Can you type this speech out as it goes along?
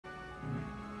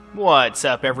What's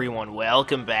up, everyone?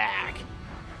 Welcome back.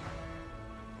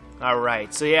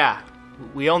 Alright, so yeah,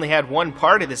 we only had one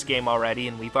part of this game already,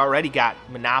 and we've already got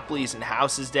monopolies and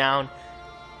houses down.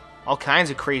 All kinds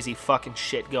of crazy fucking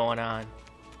shit going on.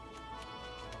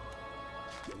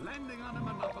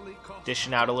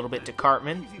 Dishing out a little bit to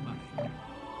Cartman.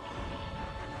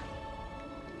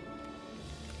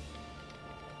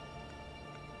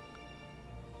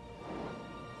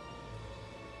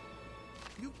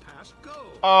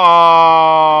 Oh,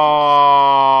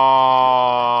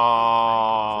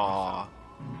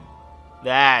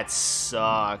 that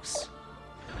sucks.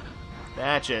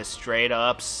 That just straight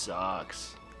up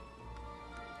sucks.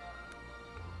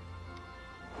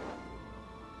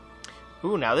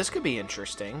 Ooh, now this could be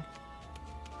interesting.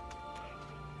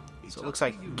 So it looks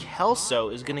like Kelso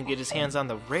is going to get his hands on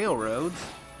the railroads.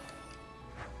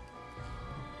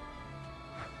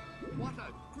 What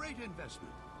a great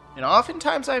investment. And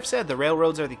oftentimes I've said the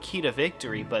railroads are the key to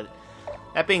victory, but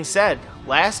that being said,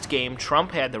 last game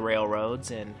Trump had the railroads,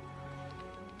 and,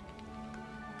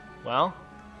 well,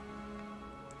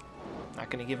 not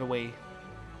going to give away...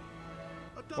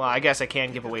 Well, I guess I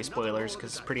can give away spoilers,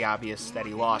 because it's pretty obvious that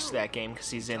he lost that game because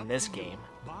he's in this game.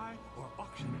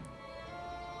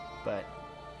 But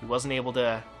he wasn't able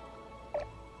to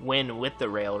win with the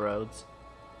railroads.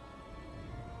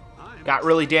 Got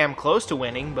really damn close to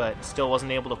winning, but still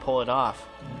wasn't able to pull it off.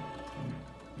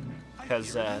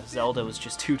 Because Zelda was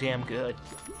just too damn good.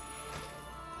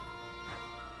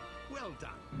 Well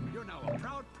done. You're now a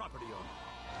proud property owner.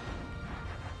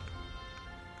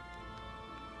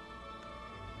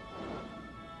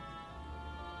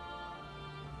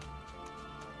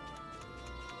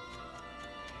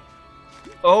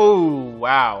 Oh,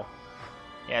 wow.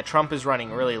 Yeah, Trump is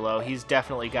running really low. He's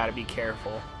definitely got to be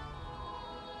careful.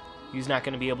 He's not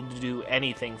going to be able to do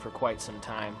anything for quite some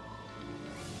time.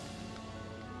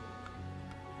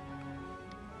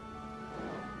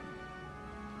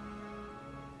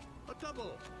 A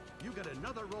double. You get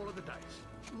another roll of the dice.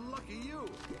 Lucky you.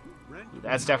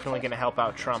 That's definitely going to help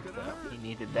out Trump, though. He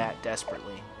needed that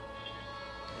desperately.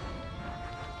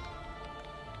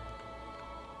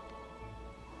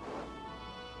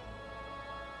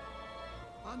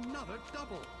 Another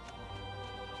double.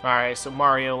 Alright, so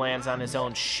Mario lands on his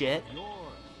own shit.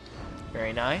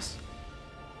 Very nice.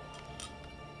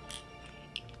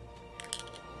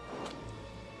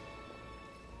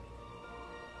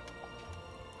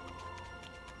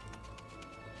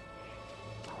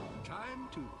 Time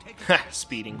to take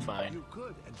Speeding fine. You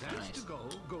could advance to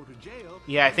go to jail.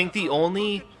 Yeah, I think the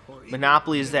only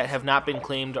monopolies that have not been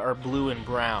claimed are blue and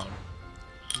brown.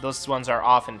 Those ones are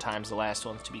oftentimes the last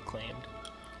ones to be claimed.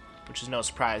 Which is no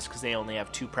surprise, because they only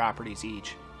have 2 properties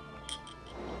each.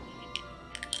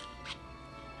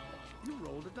 You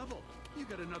rolled a double. You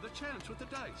get another chance with the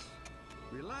dice.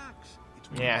 Relax.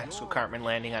 Yeah, so Cartman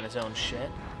landing on his own shit.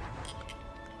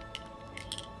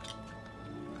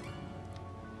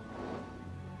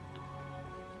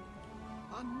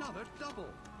 Another double.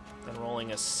 Then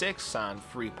rolling a 6 on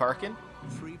free parking.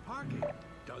 Free parking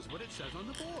does what it says on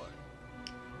the board.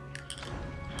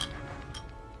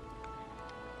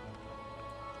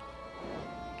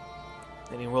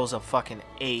 Then he rolls a fucking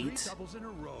 8.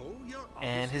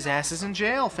 And his ass is in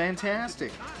jail.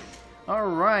 Fantastic.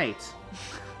 Alright.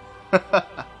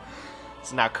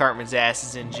 So now Cartman's ass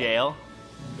is in jail.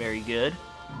 Very good.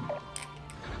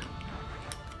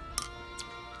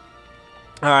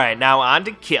 Alright, now on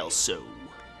to Kelso.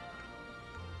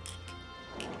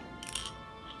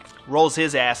 Rolls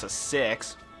his ass a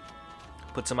 6.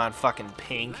 Puts him on fucking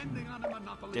pink.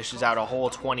 Dishes out a whole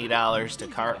 $20 to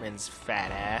Cartman's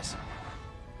fat ass.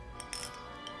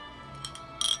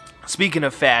 Speaking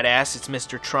of fat ass, it's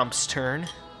Mr. Trump's turn.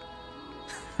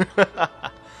 Oh,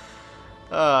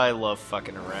 I love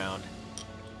fucking around.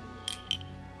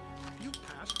 You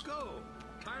passed go.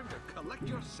 Time to collect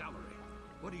your salary.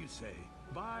 What do you say?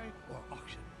 Buy or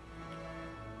auction?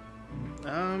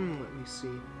 Let me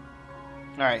see.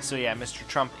 Alright, so yeah, Mr.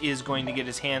 Trump is going to get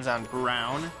his hands on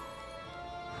brown.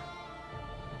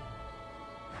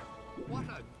 What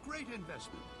a great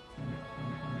investment.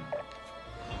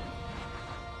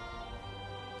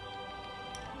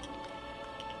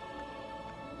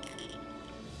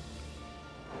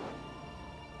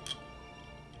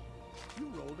 You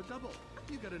rolled a double.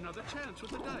 You get another chance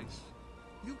with the dice.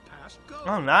 You passed go.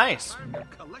 Oh, nice. Time to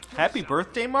collect your Happy salary.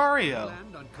 birthday, Mario.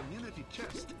 Land on community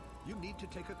chest. You need to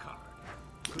take a card.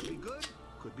 Could be good,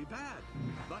 could be bad,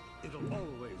 but it'll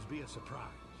always be a surprise.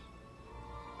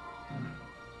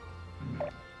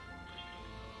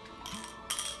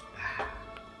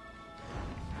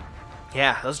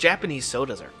 Yeah, those Japanese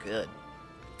sodas are good.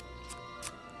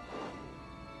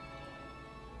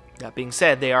 That being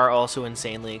said, they are also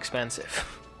insanely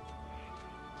expensive.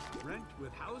 Rent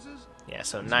with houses? Yeah,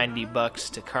 so 90 bucks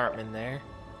to Cartman there.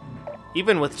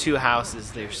 Even with 2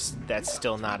 houses, that's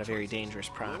still not a very dangerous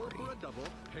property.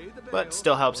 But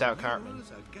still helps out Cartman.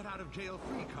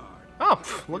 Oh,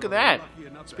 pff, look at that.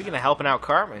 Speaking of helping out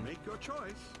Cartman,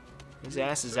 his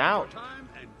ass is out.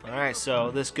 Alright, so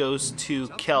this goes to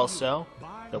Kelso,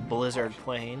 the Blizzard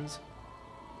Plains.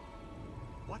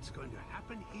 What's going to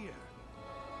happen here?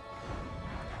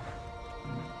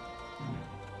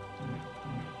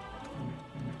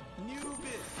 New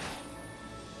bid.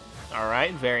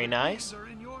 Alright, very nice. Are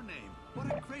in your name. What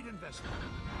a great investment.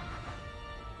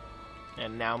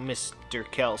 And now Mr.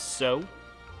 Kelso.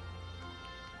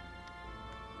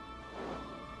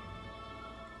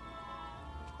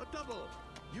 A double.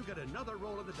 You get another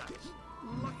roll of the dice.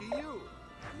 Lucky you.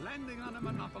 Landing on a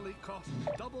monopoly costs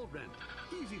double rent.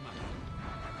 Easy money.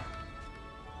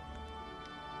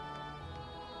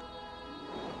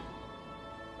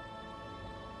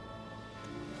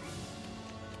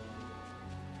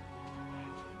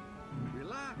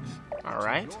 Relax. All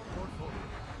right.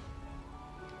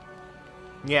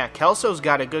 Yeah, Kelso's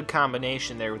got a good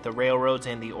combination there with the railroads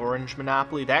and the orange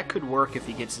monopoly. That could work if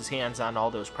he gets his hands on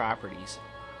all those properties.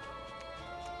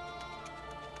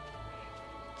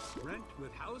 Rent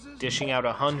with houses? Dishing out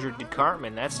 100 to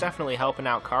Cartman. That's definitely helping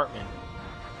out Cartman.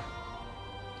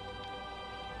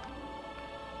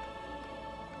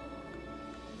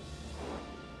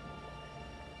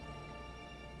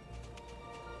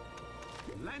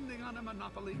 Landing on a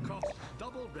monopoly costs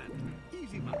double rent.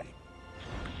 Easy money.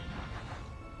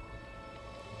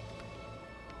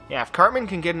 Yeah, if Cartman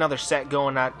can get another set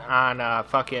going on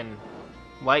fucking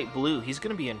light blue, he's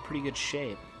going to be in pretty good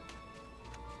shape.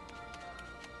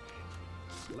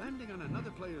 Landing on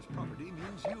another player's property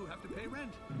means you have to pay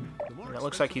rent. And it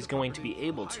looks like he's going to be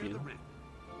able to.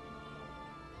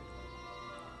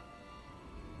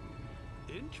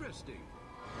 Interesting.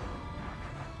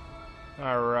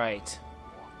 Alright.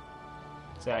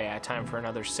 So yeah, time for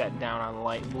another set down on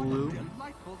light blue.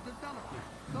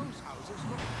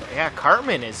 But yeah,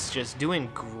 Cartman is just doing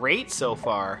great so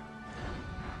far.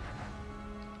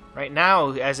 Right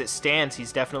now, as it stands,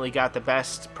 he's definitely got the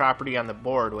best property on the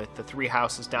board with the 3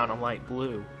 houses down on light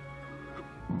blue.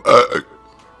 So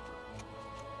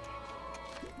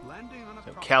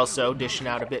Kelso dishing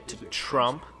out a bit to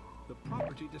Trump.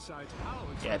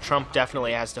 Yeah, Trump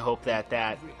definitely has to hope that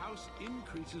that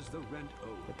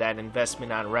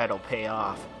investment on red will pay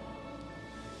off.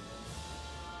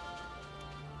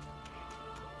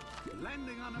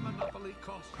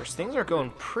 Of course, things are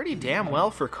going pretty damn well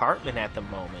for Cartman at the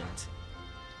moment.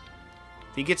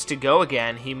 If he gets to go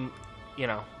again, you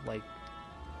know, like,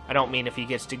 I don't mean if he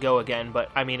gets to go again, but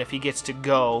I mean if he gets to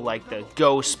go, like, the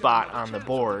go spot on the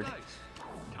board,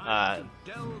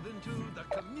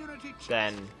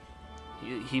 then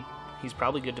he's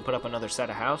probably good to put up another set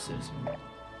of houses.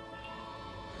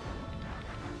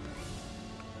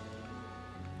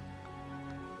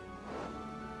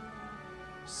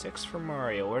 Six for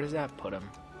Mario. Where does that put him?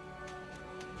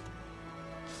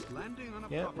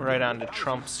 Yep, right on to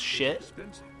Trump's shit.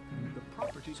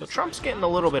 So Trump's getting a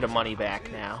little bit of money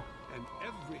back now.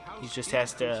 He just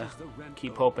has to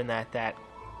keep hoping that that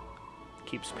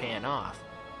keeps paying off.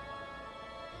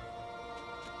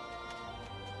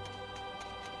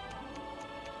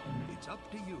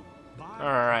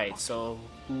 Alright, so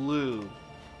blue.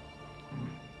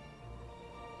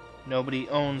 Nobody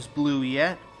owns blue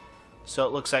yet. So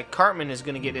it looks like Cartman is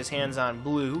going to get his hands on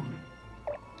blue.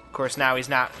 Of course, now he's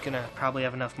not going to probably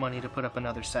have enough money to put up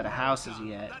another set of houses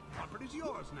yet.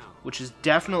 Which is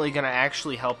definitely going to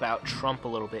actually help out Trump a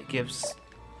little bit. Gives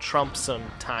Trump some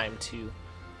time to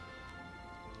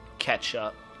catch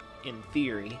up, in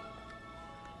theory.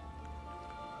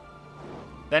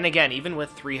 Then again, even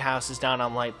with 3 houses down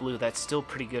on light blue, that's still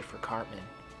pretty good for Cartman.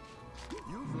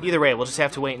 Either way, we'll just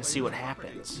have to wait and see what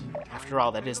happens. After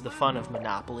all, that is the fun of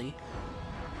Monopoly.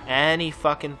 Any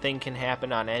fucking thing can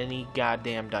happen on any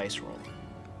goddamn dice roll.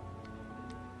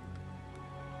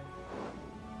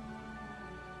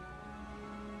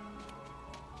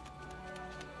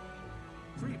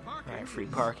 Alright, free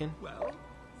parking. Well,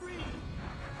 free.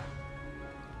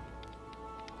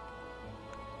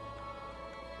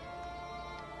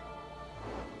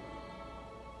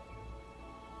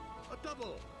 A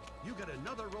double. You get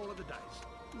another roll of the dice.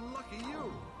 Lucky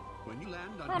you. When you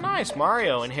land on Oh, nice.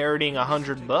 Mario inheriting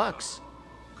 100 bucks.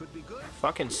 Could be good,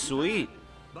 Fucking sweet.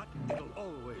 but it'll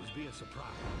always be a surprise.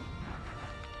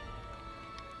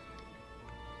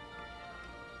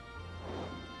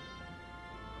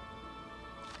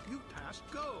 You passed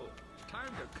go. Time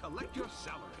to collect your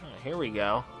salary. Here we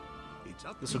go. It's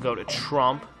up This to will go you. to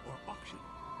Trump. Or auction.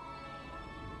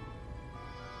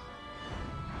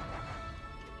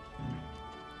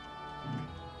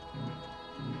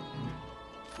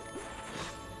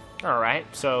 Alright,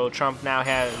 so Trump now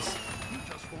has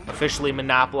officially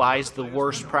monopolized the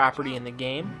worst property in the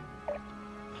game.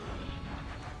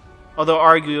 Although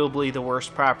arguably the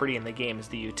worst property in the game is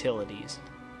the utilities,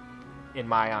 in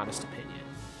my honest opinion.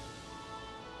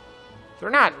 They're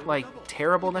not, like,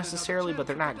 terrible necessarily, but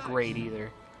they're not great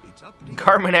either. It's up to you.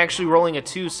 Cartman actually rolling a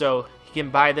 2, so he can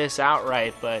buy this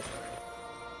outright, but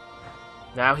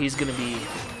now he's going to be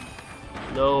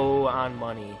low on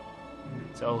money.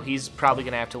 So he's probably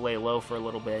going to have to lay low for a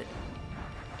little bit.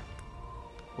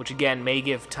 Which, again, may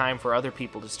give time for other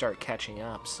people to start catching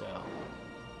up, so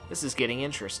this is getting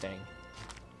interesting.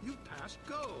 You passed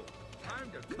go.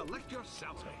 Time to collect your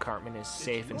salary. Cartman is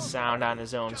safe and sound on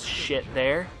his own shit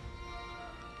there.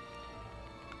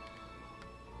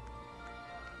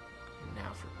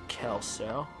 Now for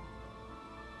Kelso.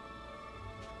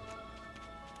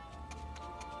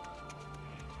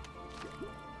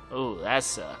 Oh, that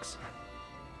sucks.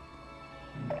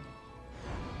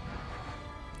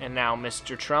 And now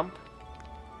Mr. Trump.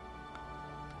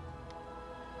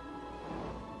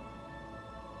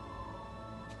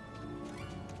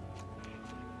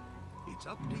 It's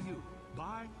up to you.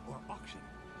 Buy or auction.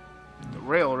 The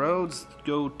railroads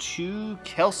go to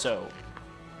Kelso.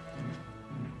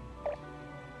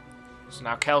 So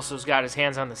now Kelso's got his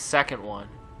hands on the second one.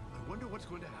 I wonder what's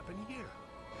going to happen here.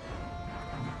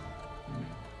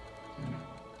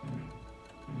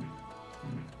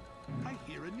 I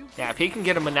hear a new Yeah, if he can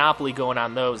get a monopoly going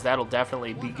on those, that'll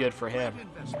definitely be good for him.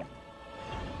 investment.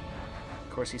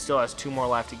 Of course, he still has 2 more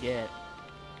left to get.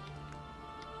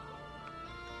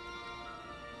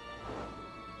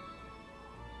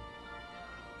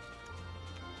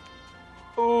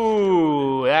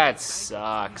 Ooh, that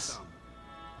sucks.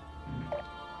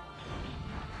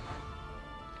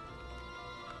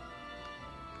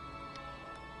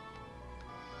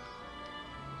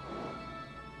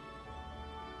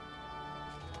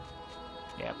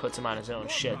 Yeah, puts him on his own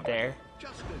shit there.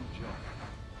 Just enjoy.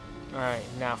 Alright,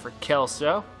 now for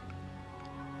Kelso.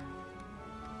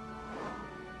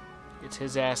 Gets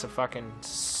his ass a fucking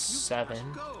 7.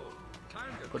 Go.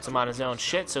 Time to Puts him on his own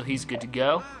shit, so he's good to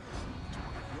go. relax. It's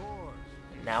one of yours.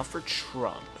 And now for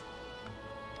Trump.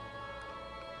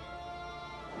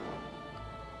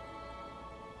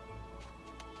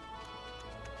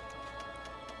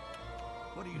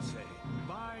 What do you say?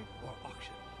 Buy or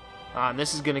auction? And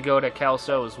this is going to go to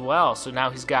Kelso as well, so now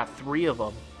he's got 3 of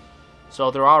them. So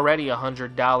they're already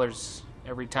 $100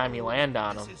 every time you land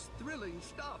on them. This is thrilling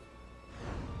stuff.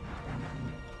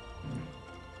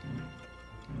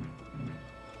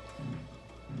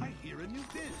 I hear a new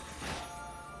bid.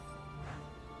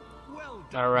 Well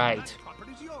done. All right. That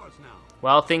property's yours now.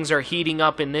 Well, things are heating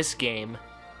up in this game.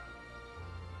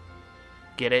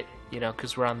 Get it? You know,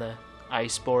 because we're on the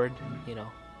ice board, you know.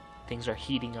 Things are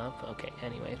heating up. Okay,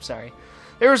 anyway, sorry.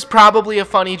 There was probably a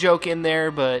funny joke in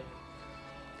there, but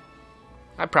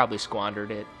I probably squandered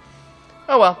it.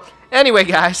 Oh well. Anyway,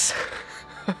 guys.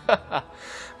 I'm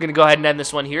going to go ahead and end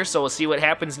this one here, so we'll see what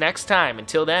happens next time.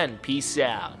 Until then, peace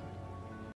out.